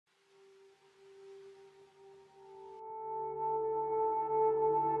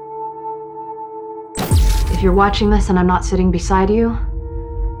If you're watching this and I'm not sitting beside you,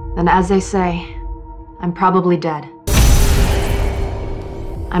 then as they say, I'm probably dead.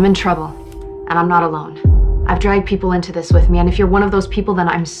 I'm in trouble, and I'm not alone. I've dragged people into this with me, and if you're one of those people, then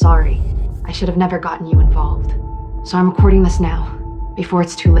I'm sorry. I should have never gotten you involved. So I'm recording this now, before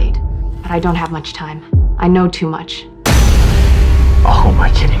it's too late. But I don't have much time. I know too much. Oh, am I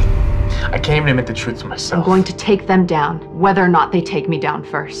kidding? I can't even admit the truth to myself. I'm going to take them down, whether or not they take me down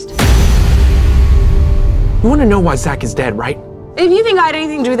first. You want to know why Zach is dead, right? If you think I had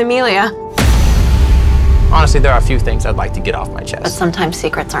anything to do with Amelia. Honestly, there are a few things I'd like to get off my chest. But sometimes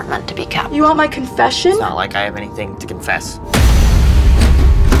secrets aren't meant to be kept. You want my confession? It's not like I have anything to confess.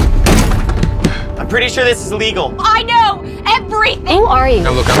 I'm pretty sure this is illegal. I know everything! Who are you?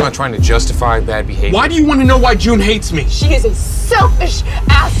 Now look, I'm not trying to justify bad behavior. Why do you want to know why June hates me? She is a selfish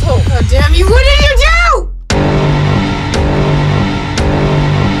asshole. God damn you, what did you do?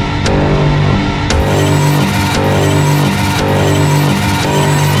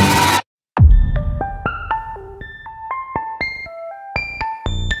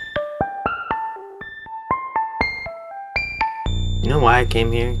 You know why I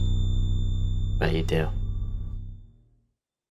came here? Bet you do.